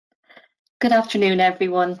Good afternoon,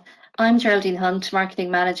 everyone. I'm Geraldine Hunt, Marketing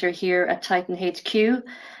Manager here at Titan HQ,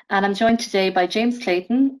 and I'm joined today by James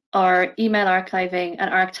Clayton, our Email Archiving and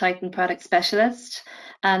ArcTitan Product Specialist,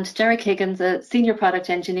 and Derek Higgins, a Senior Product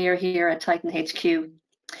Engineer here at Titan HQ.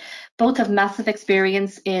 Both have massive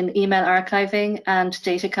experience in email archiving and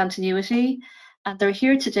data continuity, and they're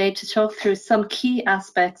here today to talk through some key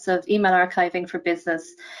aspects of email archiving for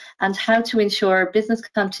business and how to ensure business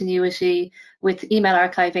continuity with email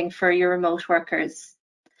archiving for your remote workers.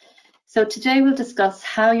 So today we'll discuss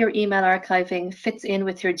how your email archiving fits in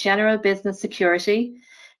with your general business security,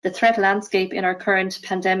 the threat landscape in our current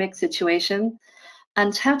pandemic situation,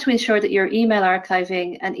 and how to ensure that your email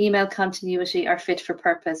archiving and email continuity are fit for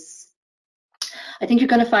purpose. I think you're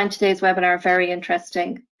going to find today's webinar very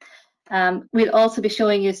interesting. We'll also be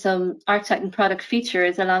showing you some ArcTitan product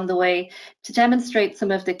features along the way to demonstrate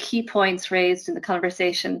some of the key points raised in the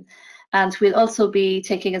conversation. And we'll also be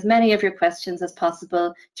taking as many of your questions as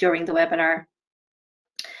possible during the webinar.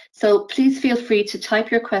 So please feel free to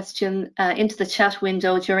type your question into the chat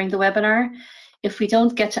window during the webinar. If we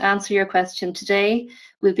don't get to answer your question today,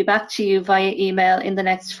 we'll be back to you via email in the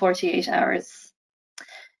next 48 hours.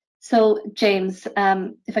 So James,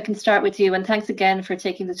 if I can start with you, and thanks again for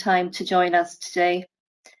taking the time to join us today.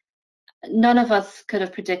 None of us could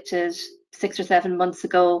have predicted 6 or 7 months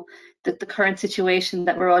ago that the current situation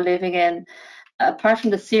that we're all living in, apart from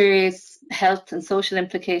the serious health and social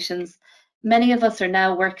implications, many of us are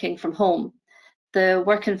now working from home. The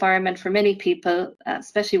work environment for many people,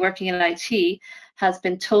 especially working in IT, has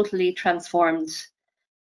been totally transformed.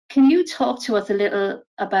 Can you talk to us a little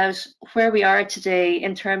about where we are today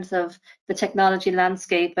in terms of the technology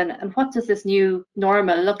landscape and what does this new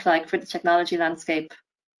normal look like for the technology landscape?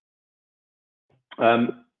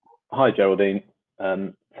 Hi, Geraldine.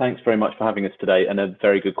 Thanks very much for having us today, and a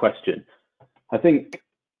very good question. I think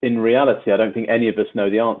in reality, I don't think any of us know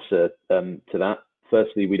the answer to that.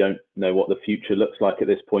 Firstly, we don't know what the future looks like at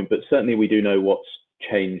this point, but certainly we do know what's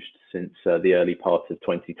changed since the early part of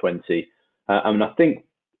 2020. And I think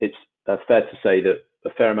it's fair to say that a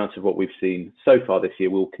fair amount of what we've seen so far this year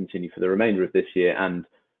will continue for the remainder of this year and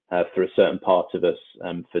for a certain part of us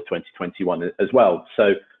for 2021 as well.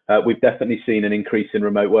 So we've definitely seen an increase in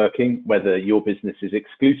remote working, whether your business is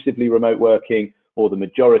exclusively remote working or the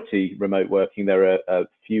majority remote working. There are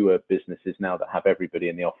fewer businesses now that have everybody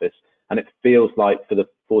in the office. And it feels like for the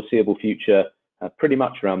foreseeable future, pretty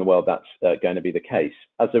much around the world, that's going to be the case.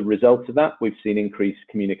 As a result of that, we've seen increased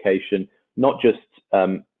communication, not just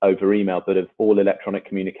over email, but of all electronic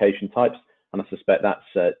communication types. And I suspect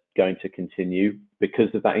that's going to continue.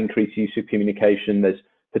 Because of that increased use of communication, there's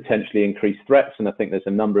potentially increased threats. And I think there's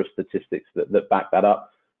a number of statistics that back that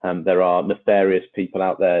up. There are nefarious people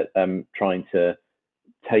out there trying to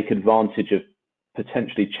take advantage of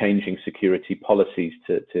potentially changing security policies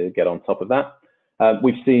to get on top of that.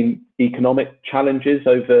 We've seen economic challenges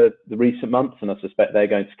over the recent months, and I suspect they're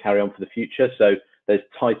going to carry on for the future. So there's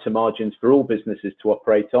tighter margins for all businesses to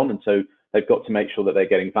operate on, and so they've got to make sure that they're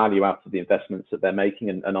getting value out of the investments that they're making,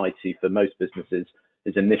 and IT for most businesses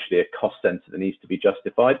is initially a cost center that needs to be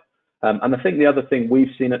justified. And I think the other thing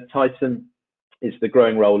we've seen at Titan is the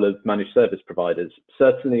growing role of managed service providers.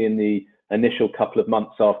 Certainly in the initial couple of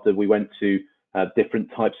months after we went to different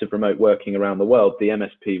types of remote working around the world, the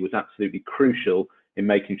MSP was absolutely crucial in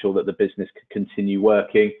making sure that the business could continue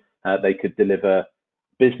working. They could deliver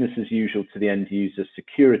business as usual to the end user,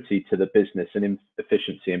 security to the business, and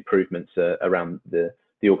efficiency improvements around the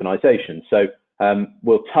organization. So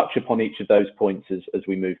we'll touch upon each of those points as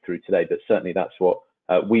we move through today, but certainly that's what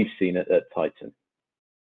we've seen at Titan.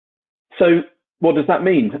 So what does that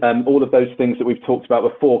mean? All of those things that we've talked about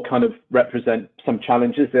before kind of represent some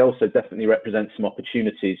challenges. They also definitely represent some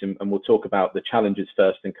opportunities, and we'll talk about the challenges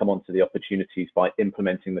first and come on to the opportunities by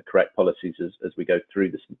implementing the correct policies as we go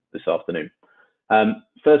through this afternoon.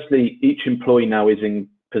 Firstly, each employee now is in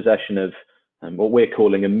possession of what we're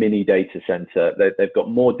calling a mini data center. They've got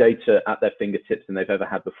more data at their fingertips than they've ever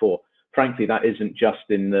had before. Frankly, that isn't just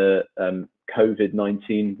in the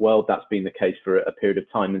COVID-19 world. That's been the case for a period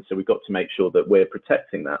of time. And so we've got to make sure that we're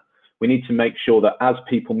protecting that. We need to make sure that as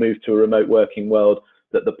people move to a remote working world,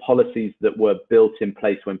 that the policies that were built in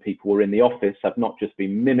place when people were in the office have not just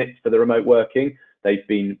been mimicked for the remote working, they've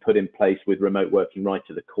been put in place with remote working right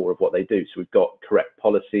to the core of what they do. So we've got correct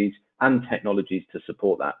policies and technologies to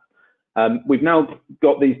support that. We've now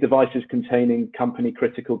got these devices containing company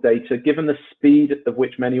critical data. Given the speed at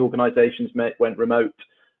which many organizations went remote,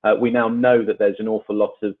 we now know that there's an awful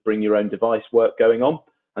lot of bring your own device work going on.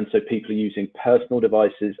 And so people are using personal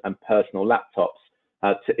devices and personal laptops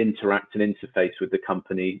to interact and interface with the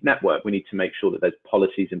company network. We need to make sure that there's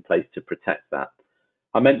policies in place to protect that.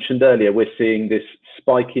 I mentioned earlier, we're seeing this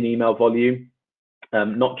spike in email volume,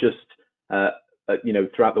 not just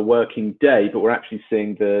throughout the working day, but we're actually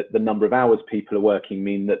seeing the number of hours people are working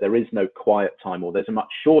mean that there is no quiet time, or there's a much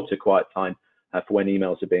shorter quiet time for when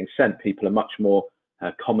emails are being sent. People are much more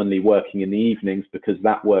commonly working in the evenings because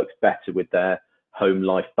that works better with their home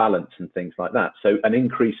life balance and things like that. So an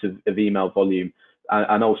increase of email volume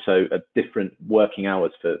and also different working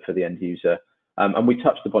hours for the end user. And we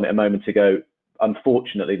touched upon it a moment ago.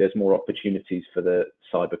 Unfortunately, there's more opportunities for the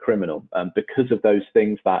cyber criminal because of those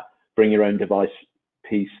things, that bring your own device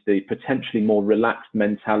piece, the potentially more relaxed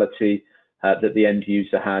mentality that the end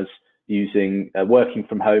user has using working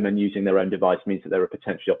from home and using their own device means that there are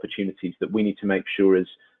potentially opportunities that we need to make sure as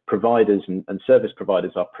providers and service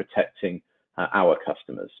providers are protecting our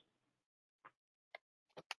customers.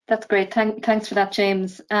 That's great. Thanks for that,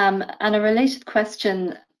 James. And a related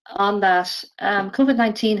question on that,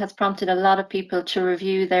 COVID-19 has prompted a lot of people to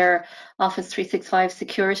review their Office 365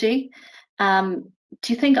 security. Do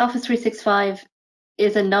you think Office 365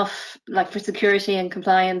 is enough, like, for security and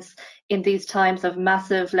compliance in these times of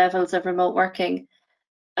massive levels of remote working?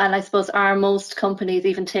 And I suppose, are most companies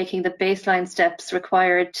even taking the baseline steps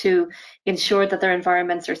required to ensure that their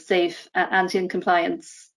environments are safe and in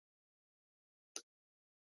compliance?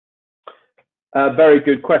 Very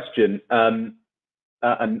good question.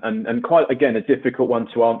 And quite, again, a difficult one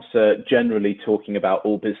to answer, generally talking about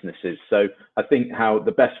all businesses. So I think how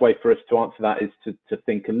the best way for us to answer that is to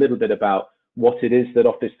think a little bit about what it is that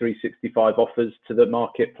Office 365 offers to the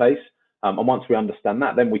marketplace. And once we understand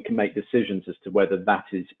that, then we can make decisions as to whether that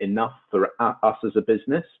is enough for us as a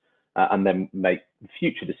business, and then make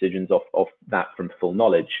future decisions off that from full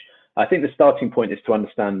knowledge. I think the starting point is to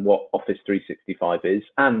understand what Office 365 is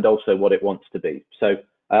and also what it wants to be. So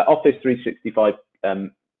Office 365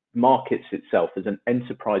 markets itself as an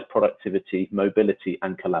enterprise productivity, mobility,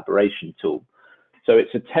 and collaboration tool. So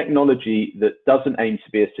it's a technology that doesn't aim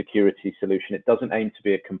to be a security solution. It doesn't aim to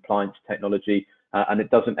be a compliance technology, and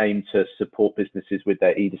it doesn't aim to support businesses with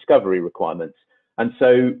their e-discovery requirements. And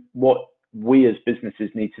so what we as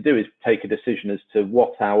businesses need to do is take a decision as to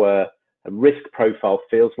what our risk profile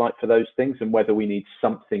feels like for those things and whether we need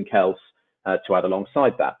something else to add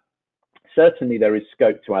alongside that. Certainly, there is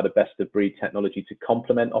scope to add a best-of-breed technology to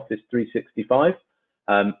complement Office 365.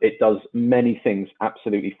 It does many things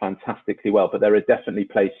absolutely fantastically well, but there are definitely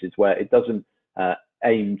places where it doesn't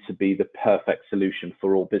aim to be the perfect solution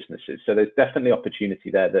for all businesses. So there's definitely opportunity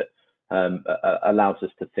there that allows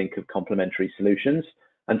us to think of complementary solutions.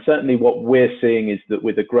 And certainly what we're seeing is that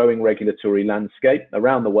with a growing regulatory landscape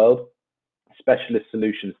around the world, specialist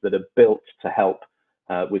solutions that are built to help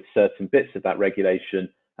with certain bits of that regulation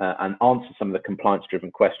and answer some of the compliance-driven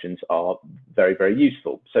questions are very, very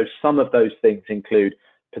useful. So some of those things include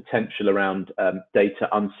potential around data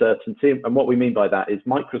uncertainty. And what we mean by that is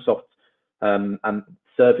Microsoft's and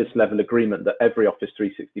service level agreement that every Office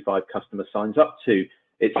 365 customer signs up to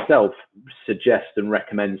itself suggests and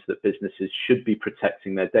recommends that businesses should be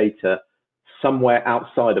protecting their data somewhere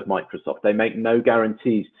outside of Microsoft. They make no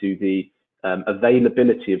guarantees to the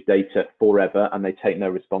availability of data forever, and they take no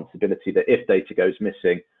responsibility that if data goes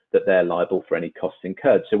missing, that they're liable for any costs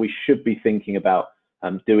incurred. So we should be thinking about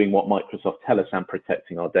doing what Microsoft tell us and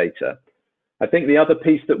protecting our data. I think the other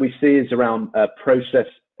piece that we see is around process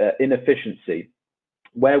inefficiency,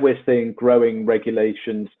 where we're seeing growing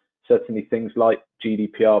regulations, certainly things like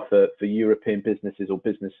GDPR for European businesses or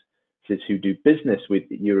businesses who do business with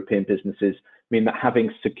European businesses, mean that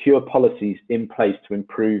having secure policies in place to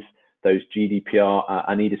improve those GDPR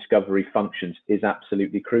and e-discovery functions is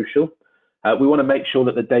absolutely crucial. We want to make sure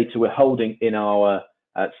that the data we're holding in our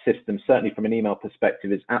system, certainly from an email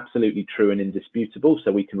perspective, is absolutely true and indisputable,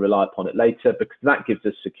 so we can rely upon it later, because that gives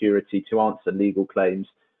us security to answer legal claims,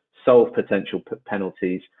 solve potential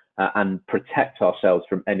penalties, and protect ourselves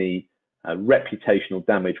from any reputational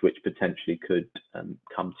damage which potentially could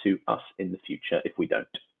come to us in the future if we don't.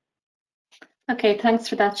 Okay, thanks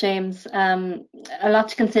for that, James. A lot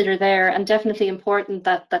to consider there, and definitely important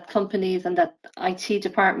that companies and that IT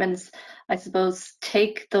departments, I suppose,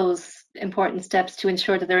 take those important steps to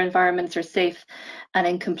ensure that their environments are safe and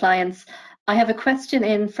in compliance. I have a question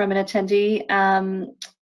in from an attendee on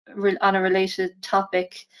a related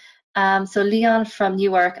topic. So Leon from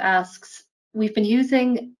Newark asks, we've been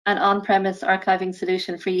using an on-premise archiving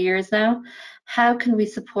solution for years now. How can we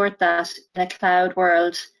support that in a cloud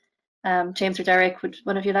world? James or Derek, would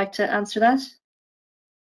one of you like to answer that?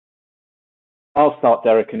 I'll start,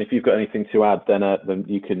 Derek, and if you've got anything to add, then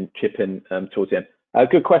you can chip in towards the end.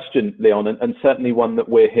 Good question, Leon, and certainly one that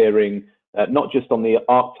we're hearing not just on the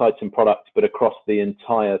ArcTitan product, but across the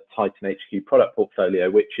entire Titan HQ product portfolio,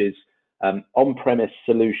 which is on-premise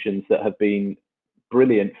solutions that have been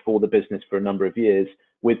brilliant for the business for a number of years,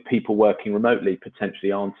 with people working remotely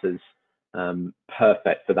potentially aren't as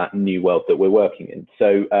perfect for that new world that we're working in.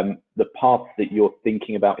 So the path that you're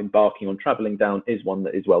thinking about embarking on traveling down is one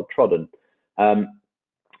that is well trodden.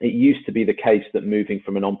 It used to be the case that moving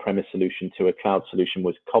from an on-premise solution to a cloud solution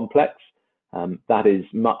was complex. That is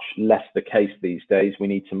much less the case these days. We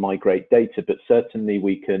need to migrate data, but certainly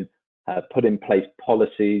we can put in place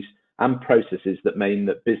policies and processes that mean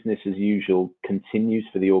that business as usual continues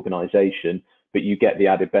for the organization, but you get the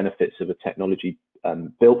added benefits of a technology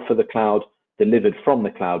built for the cloud, delivered from the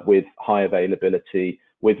cloud with high availability,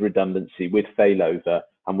 with redundancy, with failover,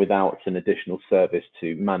 and without an additional service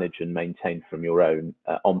to manage and maintain from your own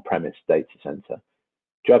on-premise data center.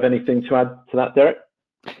 Do you have anything to add to that, Derek?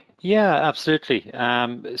 Yeah, absolutely.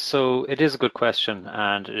 So it is a good question,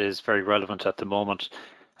 and it is very relevant at the moment.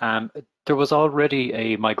 There was already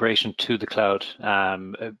a migration to the cloud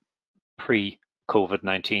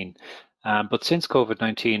pre-COVID-19, but since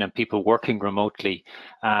COVID-19 and people working remotely,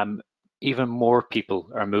 even more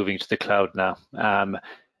people are moving to the cloud now,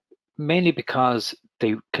 mainly because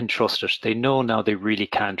they can trust it. They know now they really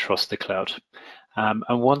can trust the cloud.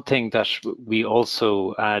 And one thing that we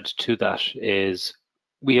also add to that is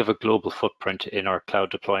we have a global footprint in our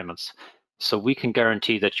cloud deployments. So we can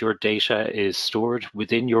guarantee that your data is stored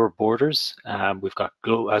within your borders. We've got,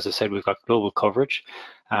 as I said, we've got global coverage.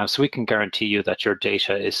 So we can guarantee you that your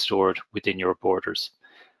data is stored within your borders.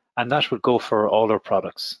 And that would go for all our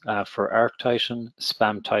products, for ArcTitan,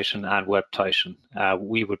 SpamTitan, and WebTitan.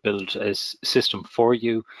 We would build a system for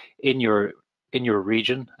you in your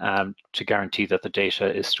region to guarantee that the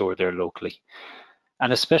data is stored there locally.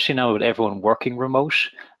 And especially now with everyone working remote,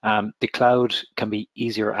 the cloud can be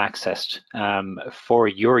easier accessed for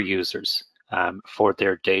your users for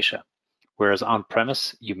their data. Whereas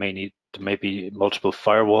on-premise, you may need, there may be multiple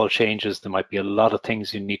firewall changes. There might be a lot of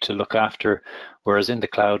things you need to look after. Whereas in the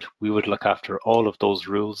cloud, we would look after all of those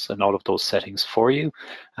rules and all of those settings for you.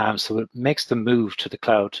 So it makes the move to the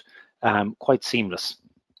cloud quite seamless.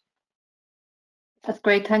 That's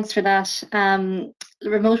great. Thanks for that.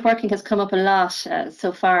 Remote working has come up a lot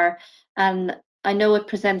so far, and I know it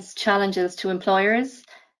presents challenges to employers,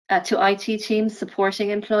 to IT teams supporting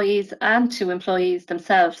employees, and to employees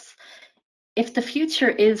themselves. If the future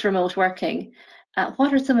is remote working,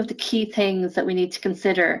 what are some of the key things that we need to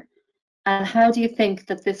consider? And how do you think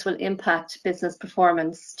that this will impact business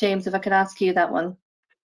performance? James, if I could ask you that one.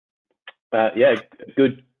 Yeah,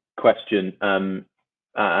 good question. And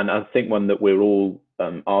I think one that we're all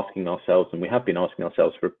asking ourselves, and we have been asking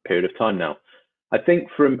ourselves for a period of time now. I think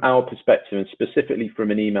from our perspective, and specifically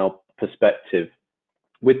from an email perspective,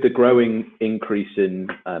 with the growing increase in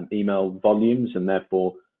email volumes and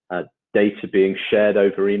therefore data being shared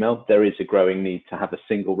over email, there is a growing need to have a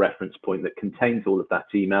single reference point that contains all of that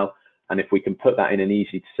email. And if we can put that in an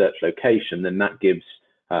easy to search location, then that gives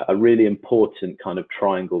a really important kind of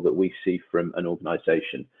triangle that we see from an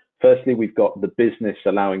organization. Firstly, we've got the business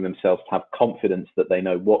allowing themselves to have confidence that they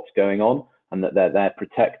know what's going on and that they're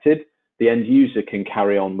protected. The end user can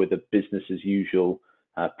carry on with a business as usual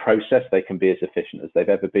process. They can be as efficient as they've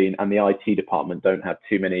ever been. And the IT department don't have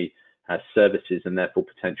too many services and therefore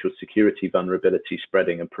potential security vulnerability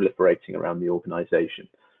spreading and proliferating around the organization.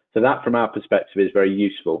 So that from our perspective is very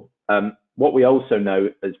useful. What we also know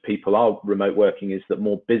as people are remote working is that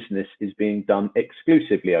more business is being done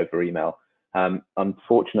exclusively over email.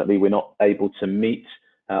 Unfortunately, we're not able to meet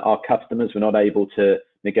our customers. We're not able to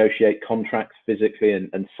negotiate contracts physically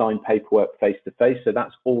and sign paperwork face to face. So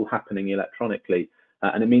that's all happening electronically.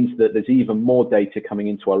 And it means that there's even more data coming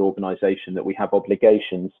into our organization that we have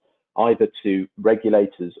obligations either to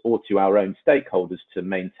regulators or to our own stakeholders to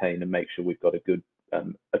maintain and make sure we've got a good,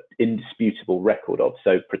 indisputable record of.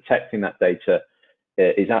 So protecting that data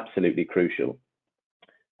is absolutely crucial.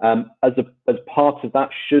 As part of that,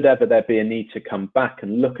 should ever there be a need to come back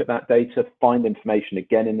and look at that data, find information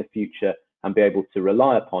again in the future and be able to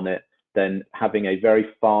rely upon it, then having a very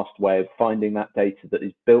fast way of finding that data that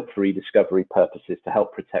is built for e-discovery purposes to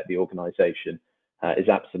help protect the organization is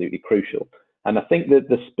absolutely crucial. And I think that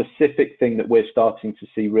the specific thing that we're starting to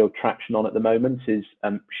see real traction on at the moment is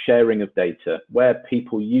sharing of data, where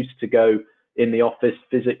people used to go in the office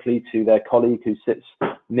physically to their colleague who sits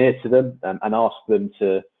near to them and ask them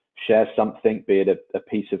to share something, be it a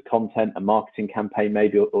piece of content, a marketing campaign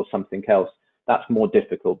maybe, or something else. That's more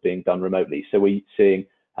difficult being done remotely. So we're seeing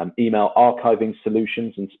email archiving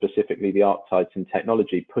solutions and specifically the ArcTitan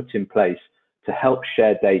technology put in place to help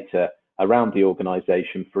share data around the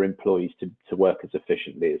organization for employees to work as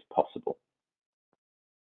efficiently as possible.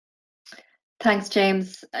 Thanks,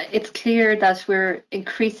 James. It's clear that we're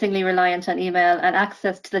increasingly reliant on email and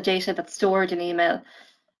access to the data that's stored in email.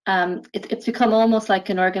 It's become almost like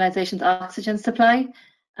an organization's oxygen supply,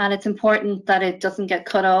 and it's important that it doesn't get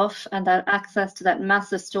cut off and that access to that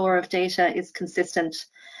massive store of data is consistent.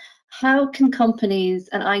 How can companies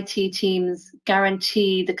and IT teams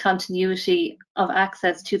guarantee the continuity of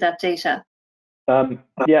access to that data?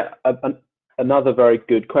 Another very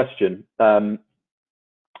good question.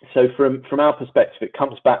 So from our perspective, it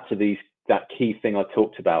comes back to that key thing I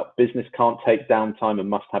talked about. Business can't take downtime and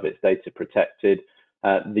must have its data protected.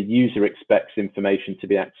 The user expects information to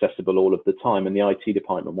be accessible all of the time, and the IT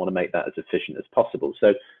department want to make that as efficient as possible.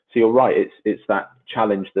 So you're right, it's that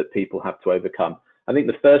challenge that people have to overcome. I think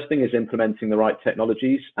the first thing is implementing the right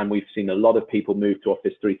technologies, and we've seen a lot of people move to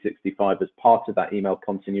Office 365 as part of that email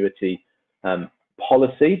continuity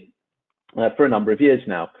policy for a number of years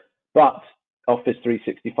now. But Office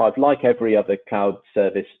 365, like every other cloud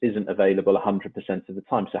service, isn't available 100% of the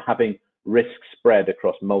time. So having risk spread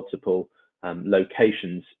across multiple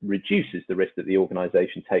locations reduces the risk that the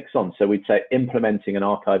organization takes on. So we'd say implementing an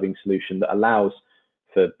archiving solution that allows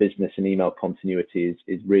for business and email continuity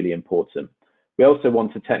is really important. We also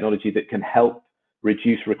want a technology that can help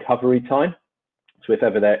reduce recovery time. So if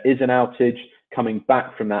ever there is an outage, coming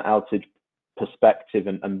back from that outage perspective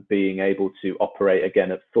and being able to operate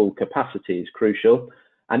again at full capacity is crucial.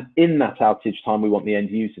 And in that outage time, we want the end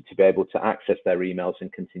user to be able to access their emails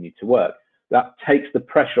and continue to work. That takes the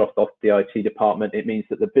pressure off the IT department. It means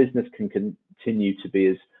that the business can continue to be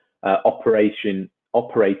as operating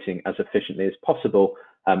as efficiently as possible,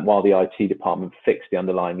 while the IT department fix the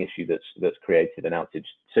underlying issue that's created an outage.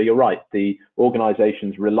 So you're right, the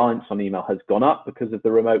organization's reliance on email has gone up because of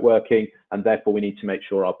the remote working, and therefore we need to make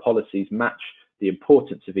sure our policies match the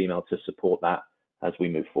importance of email to support that as we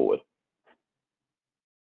move forward.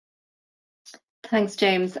 Thanks,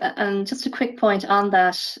 James. And just a quick point on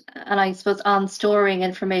that, and I suppose on storing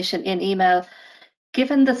information in email,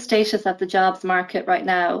 given the status of the jobs market right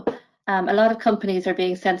now, a lot of companies are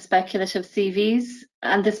being sent speculative CVs,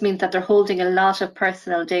 and this means that they're holding a lot of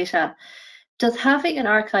personal data. Does having an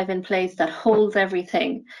archive in place that holds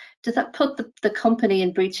everything, does that put the company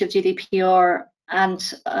in breach of GDPR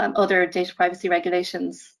and other data privacy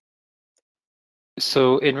regulations?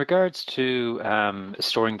 So in regards to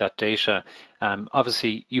storing that data,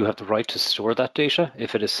 obviously you have the right to store that data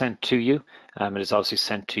if it is sent to you. It is obviously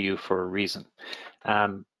sent to you for a reason.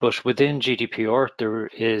 But within GDPR, there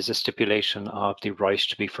is a stipulation of the right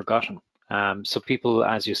to be forgotten. So people,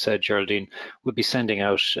 as you said, Geraldine, would be sending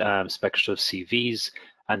out speculative CVs,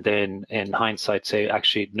 and then in hindsight say,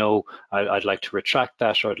 actually, no, I'd like to retract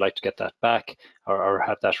that, or I'd like to get that back, or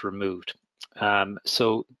have that removed.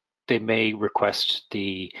 So they may request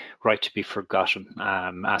the right to be forgotten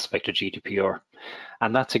aspect of GDPR.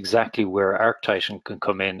 And that's exactly where ArcTitan can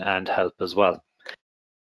come in and help as well.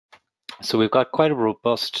 So we've got quite a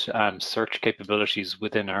robust search capabilities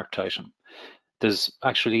within ArcTitan. There's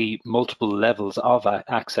actually multiple levels of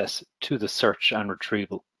access to the search and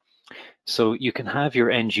retrieval. So you can have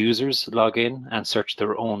your end users log in and search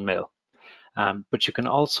their own mail. But you can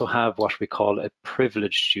also have what we call a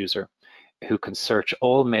privileged user who can search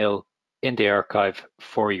all mail in the archive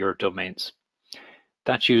for your domains.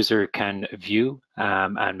 That user can view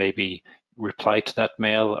and maybe reply to that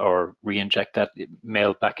mail or re-inject that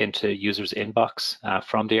mail back into user's inbox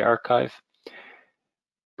from the archive.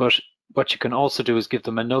 But what you can also do is give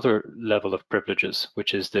them another level of privileges,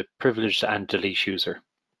 which is the privileged and delete user.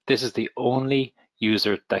 This is the only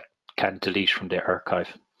user that can delete from the archive.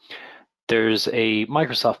 There's a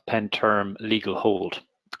Microsoft Pen term legal hold,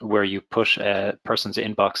 where you push a person's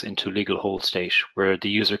inbox into legal hold state, where the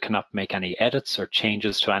user cannot make any edits or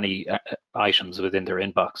changes to any items within their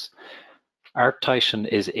inbox. ArcTitan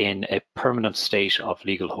is in a permanent state of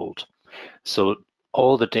legal hold. So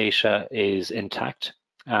all the data is intact.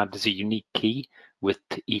 There's a unique key with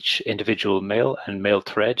each individual mail and mail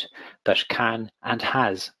thread that can and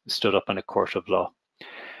has stood up in a court of law.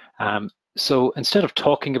 So instead of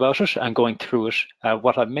talking about it and going through it,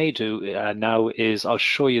 what I may do now is I'll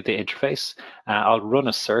show you the interface. I'll run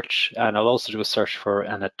a search, and I'll also do a search for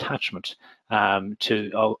an attachment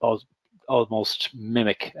to almost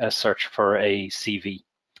mimic a search for a CV.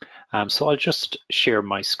 So I'll just share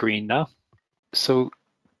my screen now. So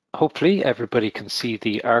hopefully everybody can see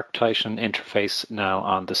the ArcTitan interface now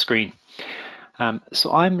on the screen.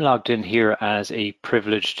 So I'm logged in here as a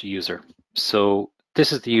privileged user. So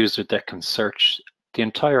this is the user that can search the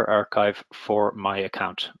entire archive for my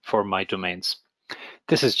account, for my domains.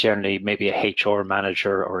 This is generally maybe a HR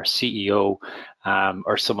manager or a CEO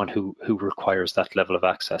or someone who requires that level of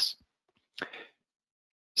access.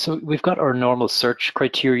 So we've got our normal search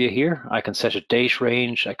criteria here. I can set a date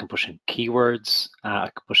range, I can push in keywords, I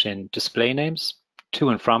can push in display names, to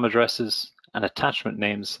and from addresses, and attachment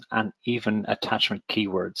names, and even attachment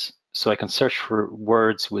keywords. So I can search for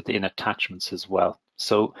words within attachments as well.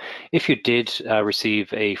 So if you did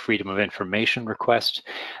receive a Freedom of Information request,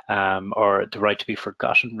 or the right to be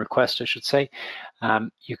forgotten request, I should say,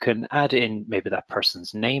 you can add in maybe that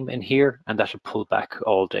person's name in here, and that will pull back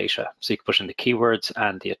all data. So you can push in the keywords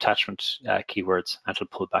and the attachment keywords, and it'll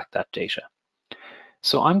pull back that data.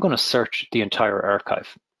 So I'm going to search the entire archive.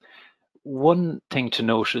 One thing to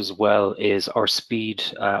note as well is our speed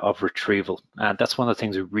of retrieval. And that's one of the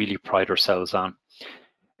things we really pride ourselves on.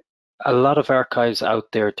 A lot of archives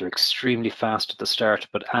out there, they're extremely fast at the start,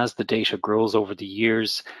 but as the data grows over the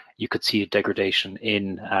years, you could see a degradation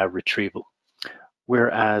in retrieval.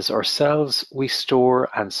 Whereas ourselves, we store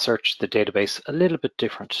and search the database a little bit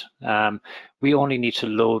different. We only need to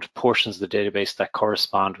load portions of the database that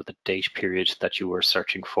correspond with the date period that you were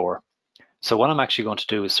searching for. So what I'm actually going to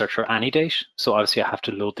do is search for any date. So obviously I have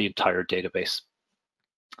to load the entire database.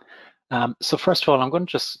 So first of all, I'm going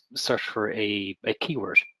to just search for a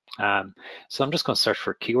keyword. So I'm just going to search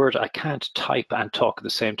for a keyword. I can't type and talk at the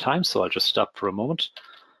same time, so I'll just stop for a moment.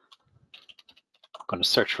 I'm going to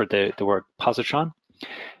search for the word positron.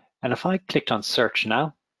 And if I clicked on search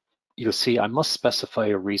now, you'll see I must specify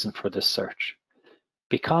a reason for this search.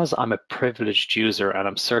 Because I'm a privileged user and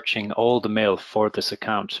I'm searching all the mail for this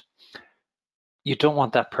account, you don't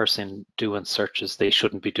want that person doing searches they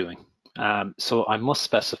shouldn't be doing. So I must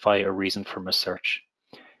specify a reason for my search.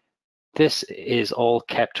 This is all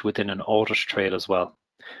kept within an audit trail as well.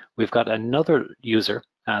 We've got another user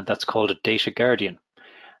that's called a data guardian.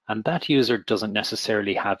 And that user doesn't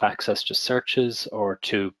necessarily have access to searches or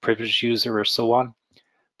to privileged user or so on,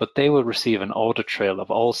 but they will receive an audit trail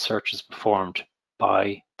of all searches performed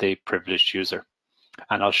by the privileged user.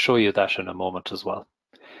 And I'll show you that in a moment as well.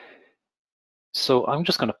 So I'm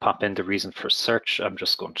just going to pop in the reason for search. I'm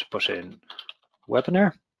just going to put in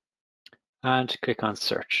webinar and click on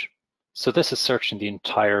search. So this is searching the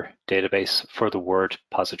entire database for the word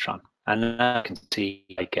positron. And now you can see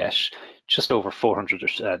I get just over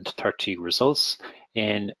 430 results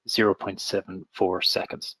in 0.74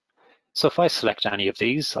 seconds. So if I select any of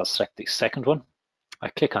these, I'll select the second one. I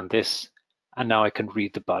click on this, and now I can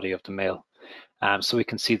read the body of the mail. So we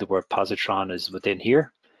can see the word positron is within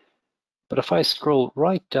here. But if I scroll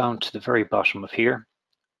right down to the very bottom of here,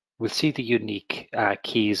 we'll see the unique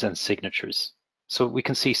keys and signatures. So we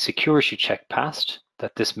can see security check passed,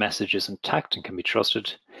 that this message is intact and can be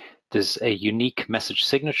trusted. There's a unique message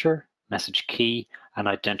signature, message key, and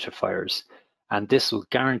identifiers. And this will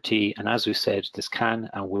guarantee, and as we said, this can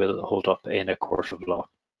and will hold up in a court of law.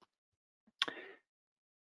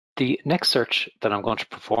 The next search that I'm going to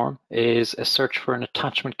perform is a search for an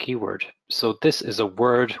attachment keyword. So this is a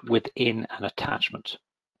word within an attachment.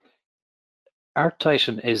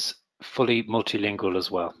 ArcTitan is fully multilingual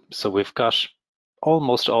as well. So we've got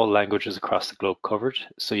almost all languages across the globe covered.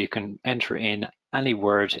 So you can enter in any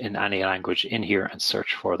word in any language in here and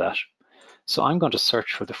search for that. So I'm going to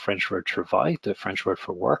search for the French word travail, the French word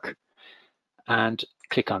for work, and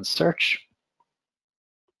click on search.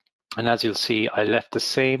 And as you'll see, I left the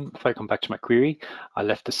same, if I come back to my query, I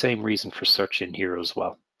left the same reason for search in here as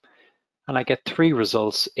well. And I get 3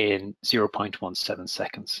 results in 0.17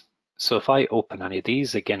 seconds. So if I open any of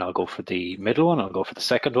these, again, I'll go for the middle one, I'll go for the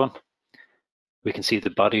second one. We can see the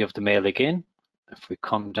body of the mail again. If we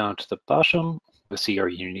come down to the bottom, we'll see our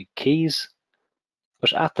unique keys.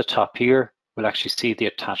 But at the top here, we'll actually see the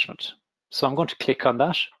attachment. So I'm going to click on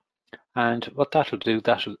that. And what that will do,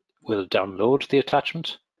 that will download the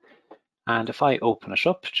attachment. And if I open it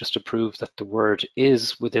up, just to prove that the word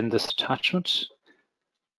is within this attachment,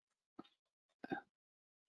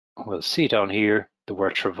 we'll see down here the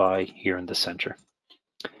word travail here in the center.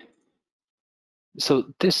 So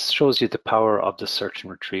this shows you the power of the search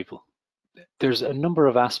and retrieval. There's a number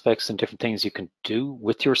of aspects and different things you can do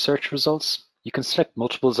with your search results. You can select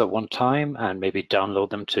multiples at one time and maybe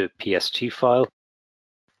download them to PST file.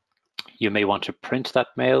 You may want to print that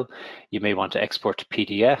mail. You may want to export to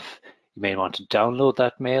PDF. You may want to download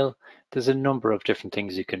that mail. There's a number of different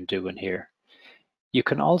things you can do in here. You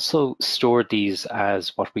can also store these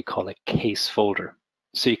as what we call a case folder.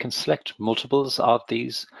 So you can select multiples of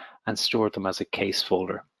these and store them as a case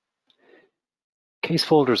folder. Case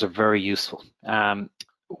folders are very useful.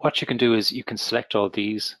 what you can do is you can select all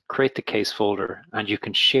these, create the case folder, and you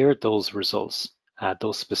can share those results,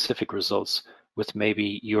 those specific results, with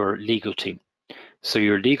maybe your legal team. So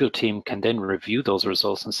your legal team can then review those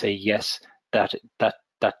results and say, yes, that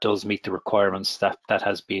does meet the requirements that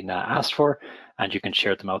has been asked for, and you can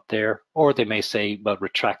share them out there. Or they may say, well,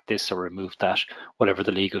 retract this or remove that, whatever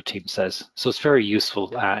the legal team says. So it's very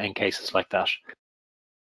useful in cases like that.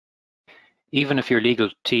 Even if your legal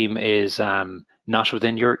team is not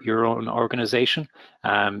within your own organization,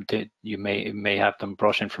 you may have them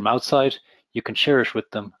brought in from outside, you can share it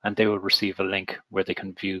with them and they will receive a link where they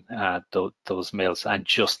can view those mails, and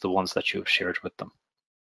just the ones that you have shared with them.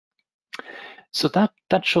 So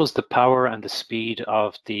that shows the power and the speed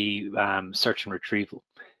of the search and retrieval.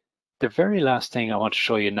 The very last thing I want to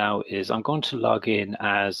show you now is I'm going to log in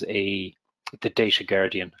as the data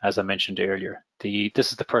guardian, as I mentioned earlier.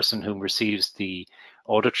 This is the person who receives the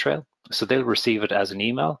audit trail. So they'll receive it as an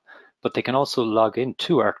email, but they can also log in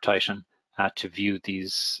to ArcTitan to view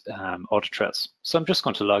these audit trails. So I'm just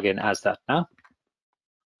going to log in as that now.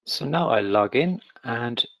 So now I log in,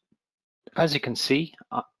 and as you can see,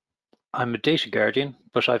 I'm a data guardian,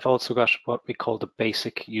 but I've also got what we call the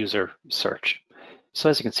basic user search. So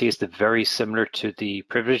as you can see, it's very similar to the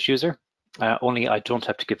privileged user, only I don't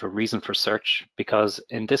have to give a reason for search, because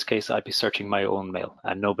in this case, I'd be searching my own mail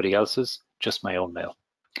and nobody else's, just my own mail.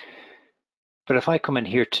 But if I come in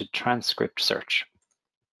here to transcript search,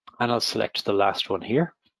 and I'll select the last one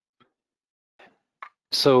here.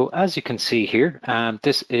 So as you can see here,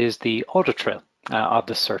 this is the audit trail of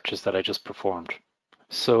the searches that I just performed.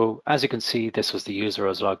 So as you can see, this was the user I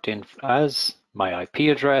was logged in as, my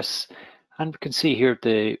IP address, and we can see here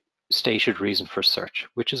the stated reason for search,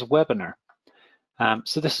 which is a webinar.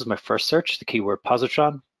 So this is my first search, the keyword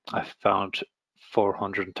positron. I found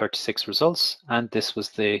 436 results, and this was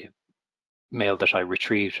the mail that I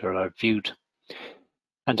retrieved or I viewed.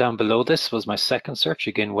 And down below this was my second search,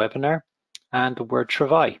 again webinar, and the word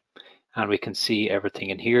travail. And we can see everything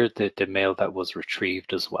in here, the mail that was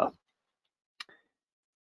retrieved as well.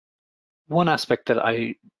 One aspect that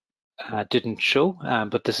I didn't show,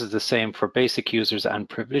 but this is the same for basic users and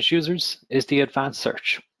privileged users, is the advanced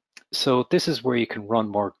search. So this is where you can run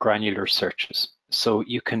more granular searches. So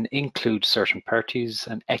you can include certain parties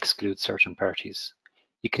and exclude certain parties.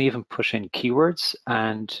 You can even push in keywords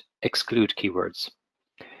and exclude keywords.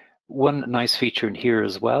 One nice feature in here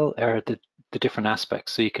as well are the different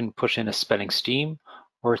aspects. So you can push in a spelling scheme,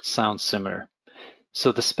 or it sounds similar.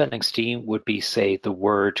 So the spelling scheme would be, say, the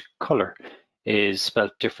word color is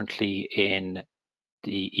spelled differently in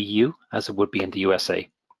the EU as it would be in the USA.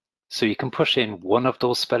 So you can push in one of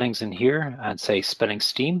those spellings in here and say spelling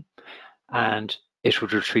scheme, and it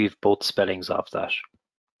would retrieve both spellings of that.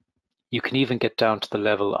 You can even get down to the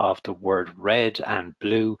level of the word red and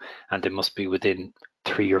blue, and they must be within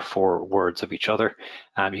 3 or 4 words of each other.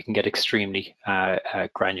 You can get extremely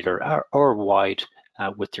granular or wide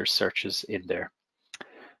with your searches in there.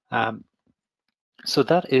 So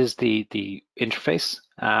that is the interface.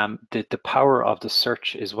 The power of the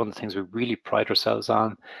search is one of the things we really pride ourselves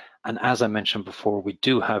on. And as I mentioned before, we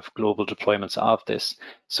do have global deployments of this,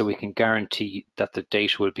 so we can guarantee that the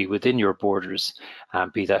data will be within your borders,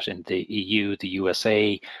 be that in the EU, the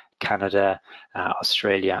USA, Canada,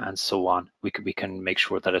 Australia, and so on. We can make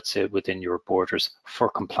sure that it's within your borders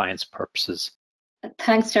for compliance purposes.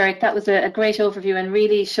 Thanks, Derek. That was a great overview and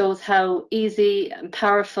really shows how easy and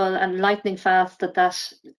powerful and lightning fast that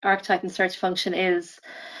ArcTitan search function is.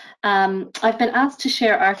 I've been asked to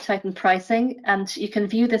share ArcTitan pricing, and you can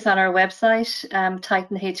view this on our website,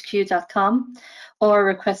 titanhq.com, or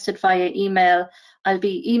request it via email. I'll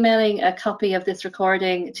be emailing a copy of this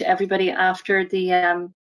recording to everybody after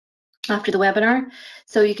the webinar,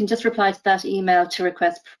 so you can just reply to that email to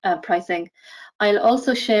request pricing. I'll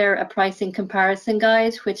also share a pricing comparison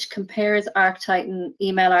guide which compares ArcTitan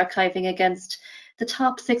email archiving against the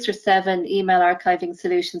top 6 or 7 email archiving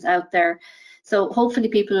solutions out there. So hopefully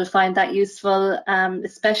people will find that useful,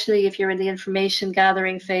 especially if you're in the information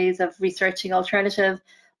gathering phase of researching alternative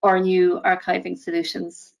or new archiving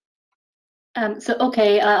solutions.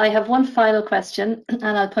 Okay, I have one final question,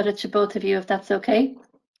 and I'll put it to both of you if that's okay.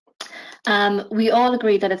 We all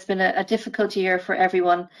agree that it's been a difficult year for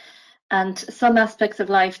everyone, and some aspects of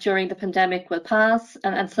life during the pandemic will pass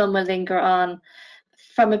and some will linger on.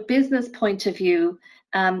 From a business point of view,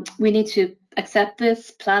 we need to accept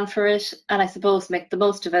this, plan for it, and I suppose make the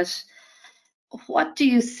most of it. What do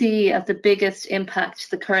you see as the biggest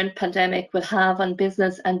impact the current pandemic will have on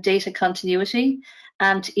business and data continuity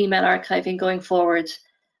and email archiving going forward?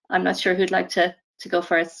 I'm not sure who'd like to go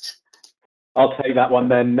first. I'll take that one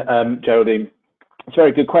then, Geraldine. It's a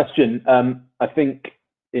very good question. I think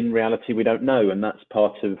in reality we don't know, and that's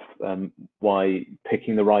part of why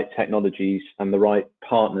picking the right technologies and the right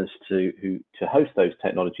partners to host those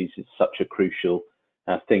technologies is such a crucial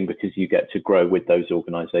thing, because you get to grow with those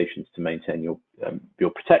organizations to maintain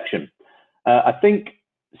your protection. I think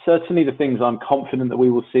certainly the things I'm confident that we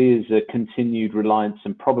will see is a continued reliance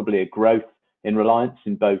and probably a growth in reliance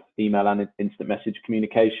in both email and instant message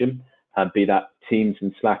communication, be that Teams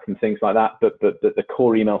and Slack and things like that, but the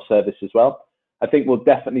core email service as well. I think we'll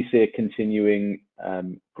definitely see a continuing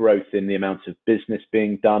growth in the amount of business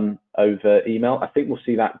being done over email. I think we'll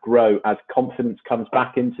see that grow as confidence comes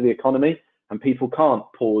back into the economy, and people can't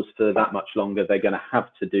pause for that much longer. They're going to have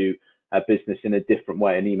to do business in a different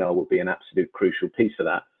way, and email will be an absolute crucial piece of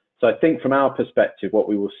that. So I think from our perspective, what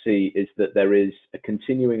we will see is that there is a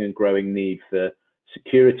continuing and growing need for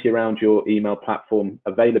security around your email platform,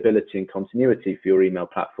 availability and continuity for your email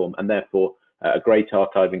platform, and therefore a great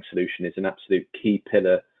archiving solution is an absolute key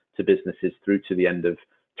pillar to businesses through to the end of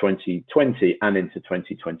 2020 and into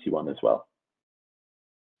 2021 as well.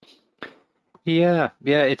 Yeah,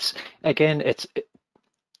 it's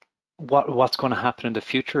what's going to happen in the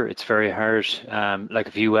future. It's very hard. Like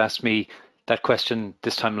if you asked me that question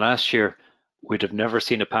this time last year, we'd have never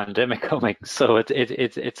seen a pandemic coming. So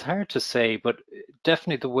it's hard to say, but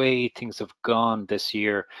definitely the way things have gone this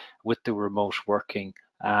year with the remote working,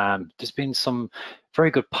 there's been some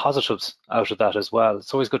very good positives out of that as well.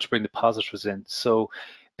 It's always good to bring the positives in. So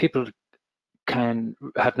people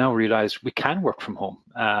have now realized we can work from home.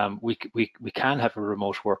 We can have a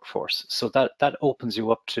remote workforce. So that opens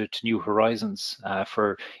you up to new horizons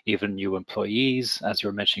for even new employees, as you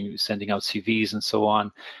were mentioning, sending out CVs and so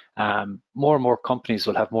on. More and more companies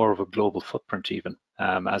will have more of a global footprint even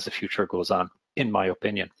as the future goes on, in my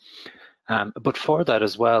opinion. But for that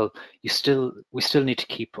as well, we still need to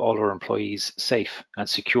keep all our employees safe and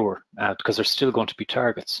secure because there's still going to be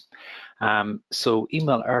targets. So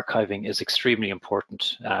email archiving is extremely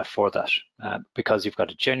important for that because you've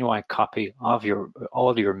got a genuine copy of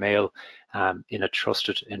all your mail in a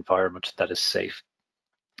trusted environment that is safe.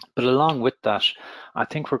 But along with that, I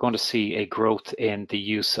think we're going to see a growth in the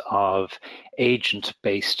use of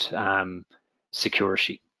agent-based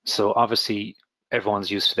security. So obviously,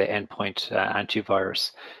 everyone's used to the endpoint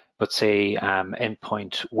antivirus, but say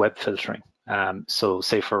endpoint web filtering. So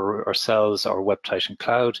say for ourselves, our WebTitan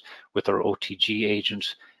Cloud with our OTG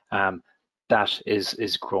agent, that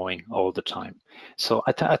is growing all the time. So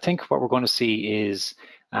I think what we're going to see is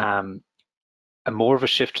a more of a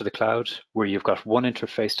shift to the cloud, where you've got one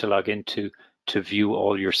interface to log into to view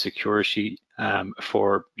all your security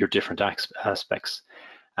for your different aspects.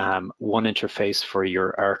 One interface for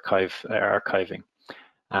your archiving,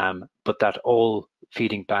 but that all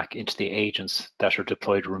feeding back into the agents that are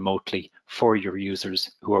deployed remotely for your users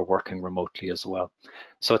who are working remotely as well.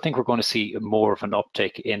 So I think we're going to see more of an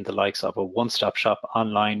uptake in the likes of a one-stop shop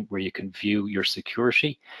online where you can view your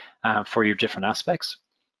security for your different aspects,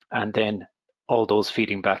 and then all those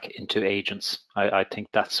feeding back into agents. I think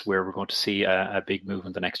that's where we're going to see a big move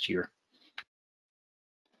in the next year.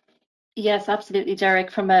 Yes, absolutely, Derek.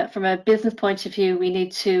 From a business point of view, we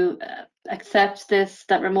need to accept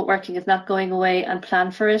that remote working is not going away, and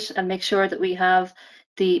plan for it, and make sure that we have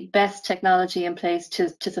the best technology in place to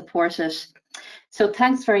support it. So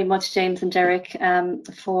thanks very much, James and Derek,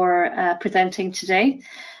 for presenting today.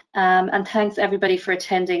 And thanks everybody for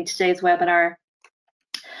attending today's webinar.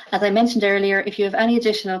 As I mentioned earlier, if you have any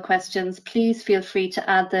additional questions, please feel free to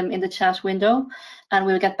add them in the chat window, and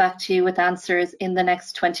we'll get back to you with answers in the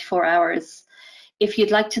next 24 hours. If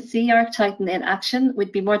you'd like to see ArcTitan in action,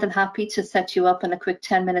 we'd be more than happy to set you up on a quick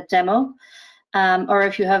 10-minute demo. Or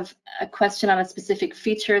if you have a question on a specific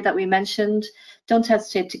feature that we mentioned, don't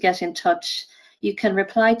hesitate to get in touch. You can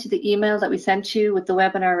reply to the email that we sent you with the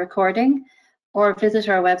webinar recording, or visit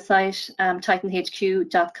our website,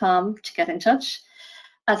 titanhq.com, to get in touch.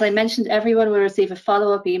 As I mentioned, everyone will receive a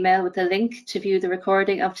follow-up email with a link to view the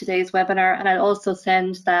recording of today's webinar, and I'll also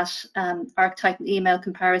send that ArcTitan email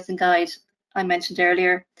comparison guide I mentioned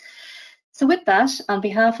earlier. So with that, on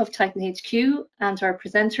behalf of Titan HQ and our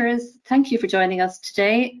presenters, thank you for joining us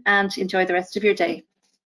today, and enjoy the rest of your day.